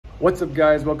What's up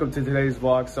guys, welcome to today's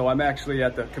vlog. So I'm actually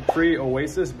at the Capri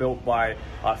Oasis built by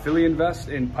Filinvest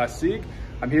in Pasig.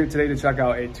 I'm here today to check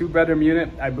out a 2-bedroom unit.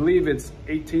 I believe it's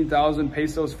 18,000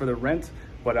 pesos for the rent,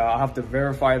 but I'll have to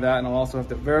verify that, and I'll also have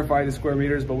to verify the square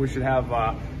meters, but we should have,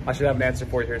 I should have an answer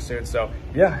for you here soon. So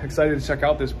yeah, excited to check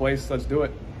out this place. Let's do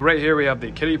it. Right here we have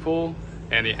the kiddie pool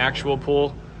and the actual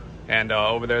pool. And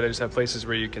over there, they just have places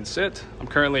where you can sit. I'm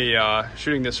currently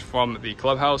shooting this from the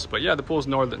clubhouse, but yeah, the pool's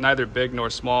neither big nor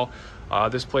small.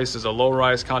 This place is a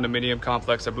low-rise condominium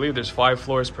complex. I believe there's 5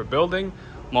 floors per building,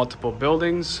 multiple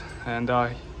buildings, and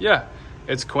yeah,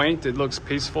 it's quaint, it looks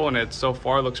peaceful, and it so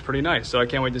far looks pretty nice. So I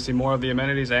can't wait to see more of the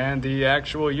amenities and the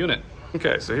actual unit.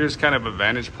 Okay, so here's kind of a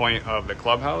vantage point of the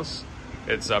clubhouse.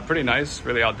 It's pretty nice,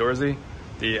 really outdoorsy.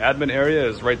 The admin area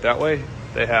is right that way.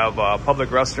 They have public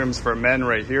restrooms for men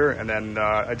right here, and then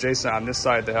adjacent on this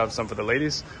side they have some for the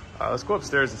ladies. Let's go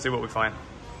upstairs and see what we find.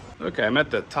 Okay, I'm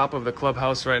at the top of the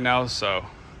clubhouse right now, so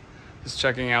just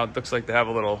checking out. Looks like they have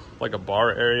a little, like a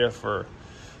bar area for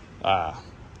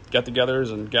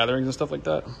get-togethers and gatherings and stuff like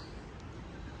that.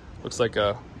 Looks like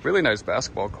a really nice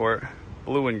basketball court,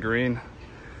 blue and green.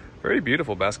 Very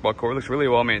beautiful basketball court. Looks really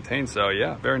well maintained, so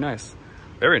yeah, very nice.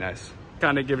 Very nice.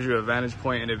 Kind of gives you a vantage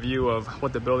point and a view of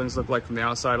what the buildings look like from the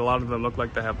outside. A lot of them look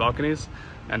like they have balconies,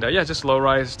 and yeah, just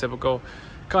low-rise, typical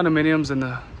condominiums in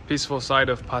the peaceful side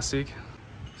of Pasig.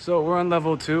 So we're on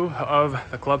level 2 of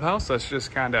the clubhouse. Let's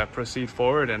just kind of proceed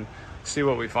forward and see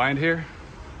what we find here.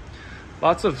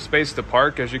 Lots of space to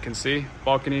park, as you can see.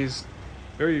 Balconies,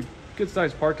 very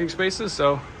good-sized parking spaces,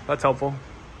 so that's helpful.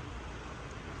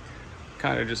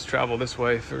 Kind of just travel this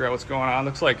way, figure out what's going on.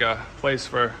 Looks like a place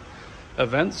for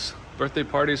events. Birthday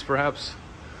parties perhaps,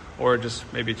 or just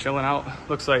maybe chilling out.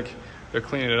 Looks like they're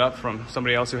cleaning it up from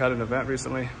somebody else who had an event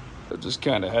recently. So just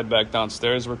kind of head back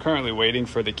downstairs. We're currently waiting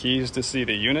for the keys to see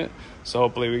the unit, so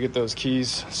hopefully we get those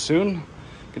keys soon. You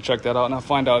can check that out, and I'll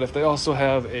find out if they also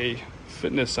have a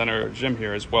fitness center or gym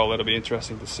here as well. That'll be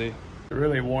interesting to see. A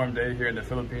really warm day here in the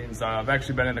Philippines. I've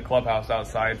actually been in the clubhouse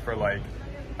outside for like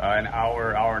an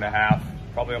hour and a half,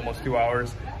 probably almost 2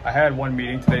 hours. I had one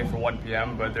meeting today for 1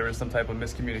 p.m., but there was some type of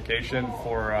miscommunication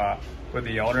with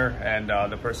the owner, and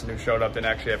the person who showed up didn't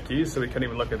actually have keys, so we couldn't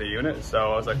even look at the unit.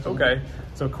 So I was like, okay.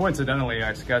 So coincidentally,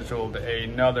 I scheduled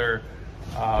another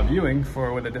viewing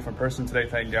with a different person today,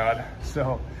 thank God.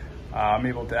 So I'm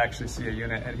able to actually see a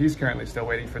unit, and he's currently still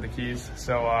waiting for the keys.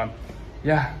 So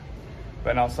yeah,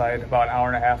 been outside about an hour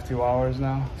and a half, 2 hours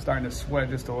now. Starting to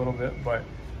sweat just a little bit, but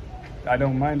I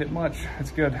don't mind it much. It's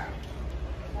good.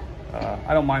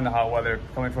 I don't mind the hot weather.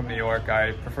 Coming from New York,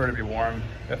 I prefer to be warm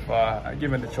if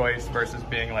given the choice versus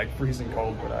being like freezing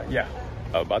cold. But yeah,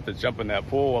 about to jump in that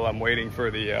pool while I'm waiting for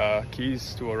the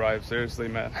keys to arrive. Seriously,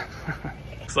 man.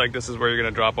 Looks like this is where you're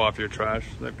gonna drop off your trash.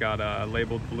 They've got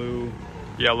labeled blue,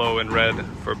 yellow, and red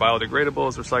for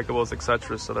biodegradables, recyclables,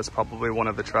 etc. So that's probably one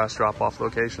of the trash drop-off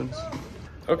locations.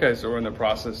 Okay, so we're in the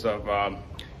process of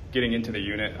getting into the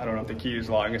unit. I don't know if the key is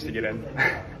allowing us to get in.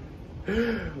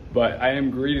 But I am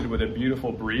greeted with a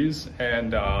beautiful breeze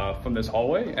and from this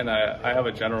hallway, and I have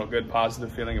a general good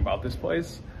positive feeling about this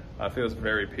place. It feels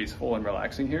very peaceful and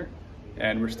relaxing here,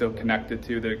 and we're still connected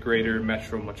to the greater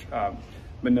metro-manila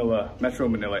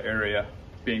area,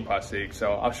 being Pasig.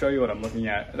 So I'll show you what I'm looking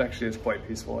at. It actually is quite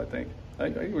peaceful, I think. I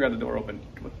think we got the door open.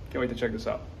 Can't wait to check this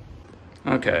out.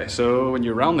 Okay, so when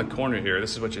you round the corner here,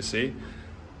 this is what you see.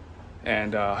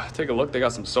 And take a look, they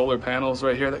got some solar panels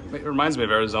right here. It reminds me of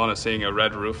Arizona, seeing a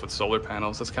red roof with solar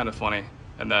panels. That's kind of funny.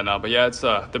 And then, but yeah, it's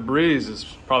the breeze is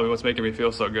probably what's making me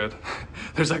feel so good.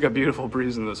 There's like a beautiful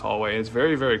breeze in this hallway. It's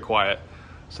very, very quiet.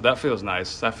 So that feels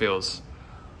nice. That feels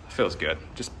good.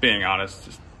 Just being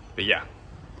honest. But yeah,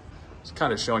 just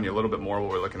kind of showing you a little bit more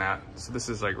what we're looking at. So this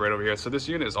is like right over here. So this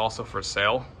unit is also for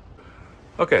sale.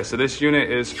 Okay, so this unit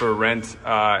is for rent.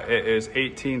 It is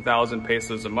 18,000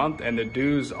 pesos a month, and the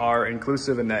dues are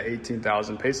inclusive in that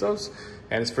 18,000 pesos.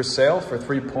 And it's for sale for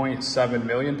 3.7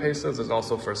 million pesos. It's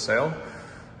also for sale.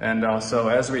 And so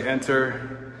as we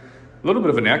enter, a little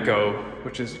bit of an echo,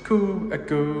 which is cool,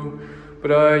 echo.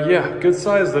 But yeah, good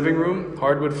sized living room,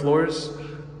 hardwood floors,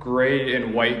 gray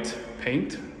and white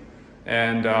paint.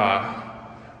 And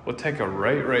we'll take a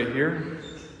right here.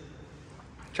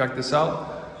 Check this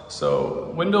out.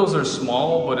 So windows are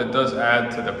small, but it does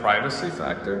add to the privacy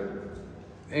factor.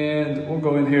 And we'll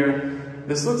go in here.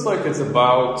 This looks like it's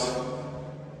about,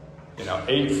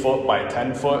 8 foot by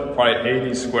 10 foot, probably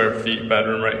 80 square feet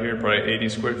bedroom right here, probably 80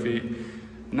 square feet.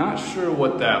 Not sure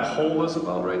what that hole is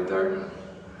about right there.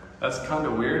 That's kind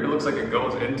of weird. It looks like it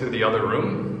goes into the other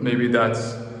room. Maybe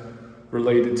that's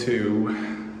related to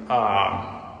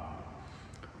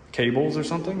cables or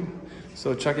something.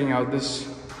 So checking out this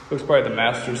Looks probably the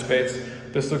master space.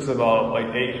 This looks about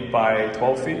like 8 by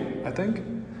 12 feet, I think.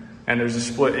 And there's a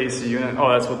split AC unit. Oh,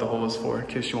 that's what the hole is for, in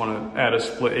case you want to add a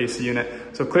split AC unit.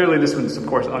 So clearly this one's of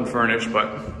course unfurnished,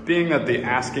 but being that the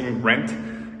asking rent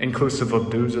inclusive of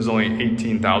dues is only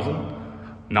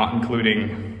 $18,000, not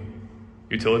including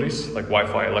utilities like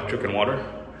Wi-Fi, electric, and water,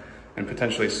 and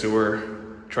potentially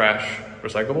sewer, trash,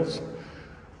 recyclables.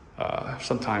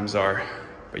 Sometimes are,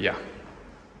 but yeah.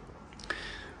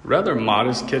 Rather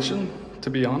modest kitchen, to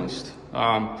be honest.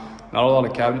 Not a lot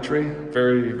of cabinetry,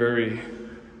 very, very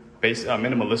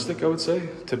minimalistic, I would say,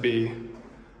 to be, you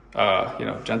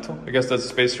know, gentle. I guess that's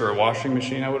space for a washing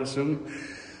machine, I would assume.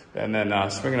 And then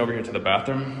swinging over here to the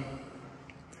bathroom.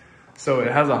 So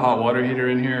it has a hot water heater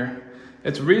in here.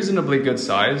 It's reasonably good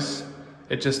size.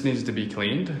 It just needs to be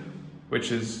cleaned,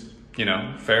 which is, you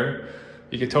know, fair.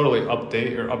 You could totally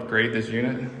update or upgrade this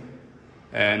unit.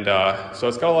 And so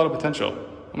it's got a lot of potential.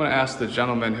 I'm gonna ask the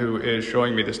gentleman who is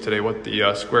showing me this today what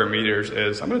the square meters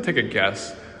is. I'm gonna take a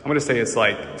guess. I'm gonna say it's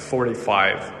like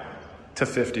 45 to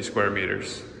 50 square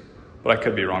meters, but I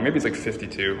could be wrong. Maybe it's like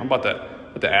 52. I'm about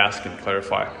to ask and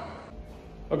clarify.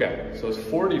 Okay, so it's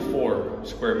 44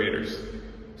 square meters.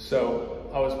 So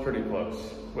I was pretty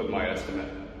close with my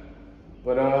estimate.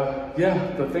 But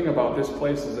yeah, the thing about this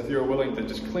place is if you're willing to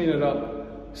just clean it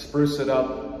up, spruce it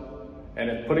up, and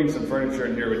if putting some furniture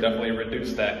in here would definitely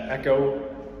reduce that echo.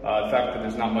 The fact that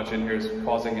there's not much in here is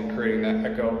causing and creating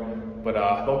that echo. But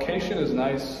location is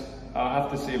nice. I'll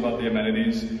have to see about the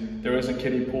amenities. There is a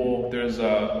kiddie pool. There's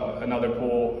another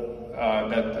pool,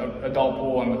 adult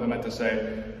pool, I meant to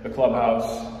say, the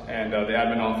clubhouse, and the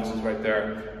admin office is right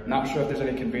there. Not sure if there's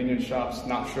any convenience shops.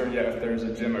 Not sure yet if there's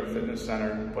a gym or fitness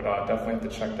center, but definitely have to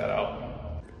check that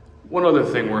out. One other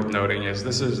thing worth noting is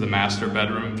this is the master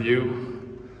bedroom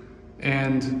view.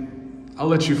 And I'll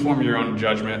let you form your own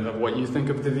judgment of what you think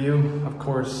of the view. Of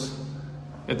course,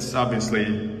 it's obviously,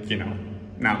 you know,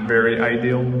 not very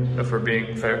ideal if we're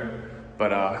being fair,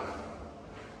 but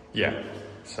yeah,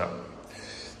 so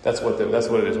that's what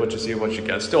it is, what you see, what you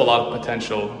get. Still a lot of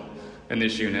potential in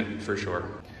this unit for sure.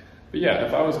 But yeah,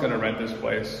 if I was gonna rent this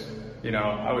place, you know,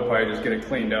 I would probably just get it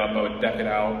cleaned up, I would deck it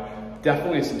out.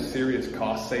 Definitely some serious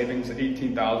cost savings.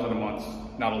 18,000 a month,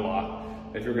 not a lot.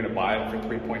 If you're gonna buy it for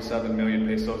 3.7 million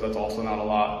pesos, that's also not a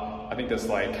lot. I think that's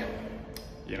like,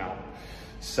 you know,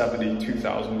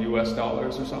 72,000 US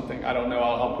dollars or something. I don't know,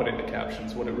 I'll put into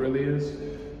captions what it really is.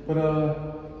 But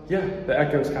yeah, the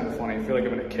echo is kind of funny. I feel like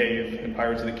I'm in a cave in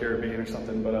Pirates of the Caribbean or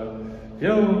something, but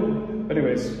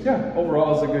anyways, yeah,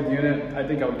 overall it's a good unit. I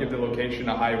think I would give the location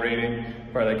a high rating,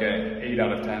 probably like an 8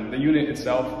 out of 10. The unit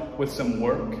itself, with some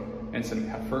work and some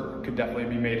effort, could definitely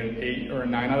be made an 8 or a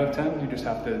 9 out of 10. You just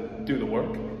have to do the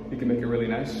work. You can make it really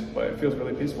nice, but it feels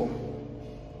really peaceful.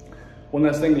 One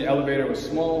last thing, the elevator was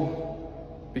small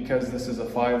because this is a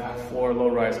 5-floor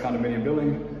low-rise condominium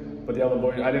building, but the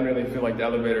elevator, I didn't really feel like the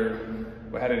elevator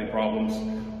had any problems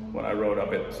when I rode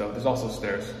up it. So there's also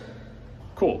stairs.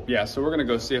 Cool, yeah, so we're gonna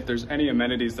go see if there's any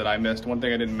amenities that I missed. One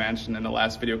thing I didn't mention in the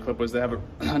last video clip was they have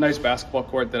a nice basketball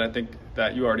court that I think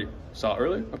that you already saw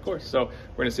earlier, of course. So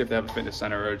we're gonna see if they have a fitness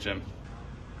center or a gym.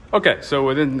 Okay, so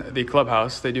within the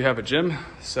clubhouse, they do have a gym.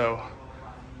 So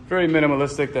very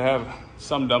minimalistic. They have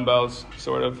some dumbbells,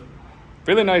 sort of.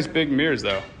 Really nice big mirrors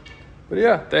though. But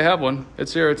yeah, they have one.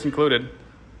 It's here, it's included.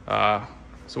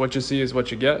 So what you see is what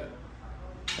you get.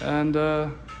 And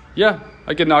yeah,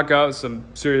 I could knock out some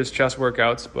serious chest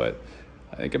workouts, but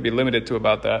I think I'd be limited to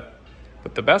about that.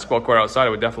 But the basketball court outside I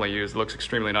would definitely use. It looks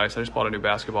extremely nice. I just bought a new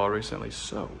basketball recently,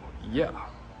 so yeah.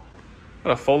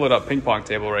 Got a folded up ping pong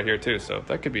table right here too, so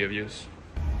that could be of use.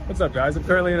 What's up guys, I'm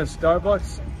currently in a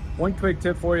Starbucks. One quick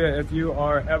tip for you, if you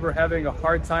are ever having a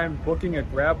hard time booking a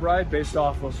Grab ride based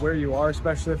off of where you are,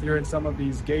 especially if you're in some of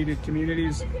these gated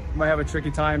communities, you might have a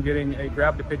tricky time getting a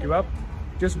Grab to pick you up.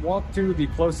 Just walk to the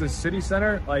closest city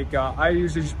center. Like I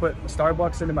usually just put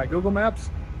Starbucks into my Google Maps.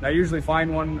 And I usually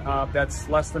find one that's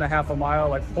less than a half a mile,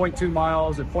 like 0.2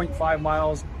 miles or 0.5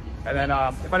 miles. And then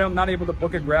if I'm not able to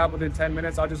book a Grab within 10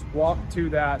 minutes, I'll just walk to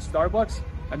that Starbucks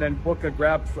and then book a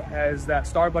Grab as that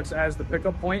Starbucks as the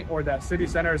pickup point, or that city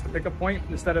center as the pickup point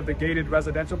instead of the gated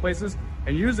residential places.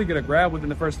 And you usually get a Grab within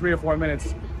the first 3 or 4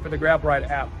 minutes for the Grab Ride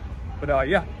app. But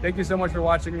yeah, thank you so much for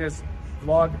watching this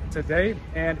vlog today.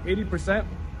 And 80%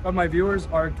 of my viewers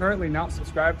are currently not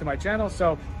subscribed to my channel,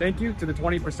 so thank you to the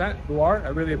 20% who are. I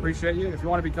really appreciate you. If you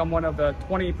want to become one of the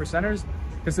 20%ers,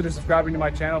 consider subscribing to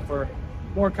my channel for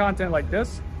more content like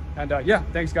this. And yeah,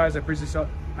 thanks guys, I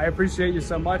appreciate you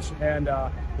so much, and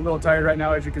a little tired right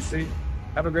now, as you can see.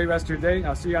 Have a great rest of your day.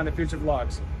 I'll see you on the future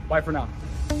vlogs. Bye for now.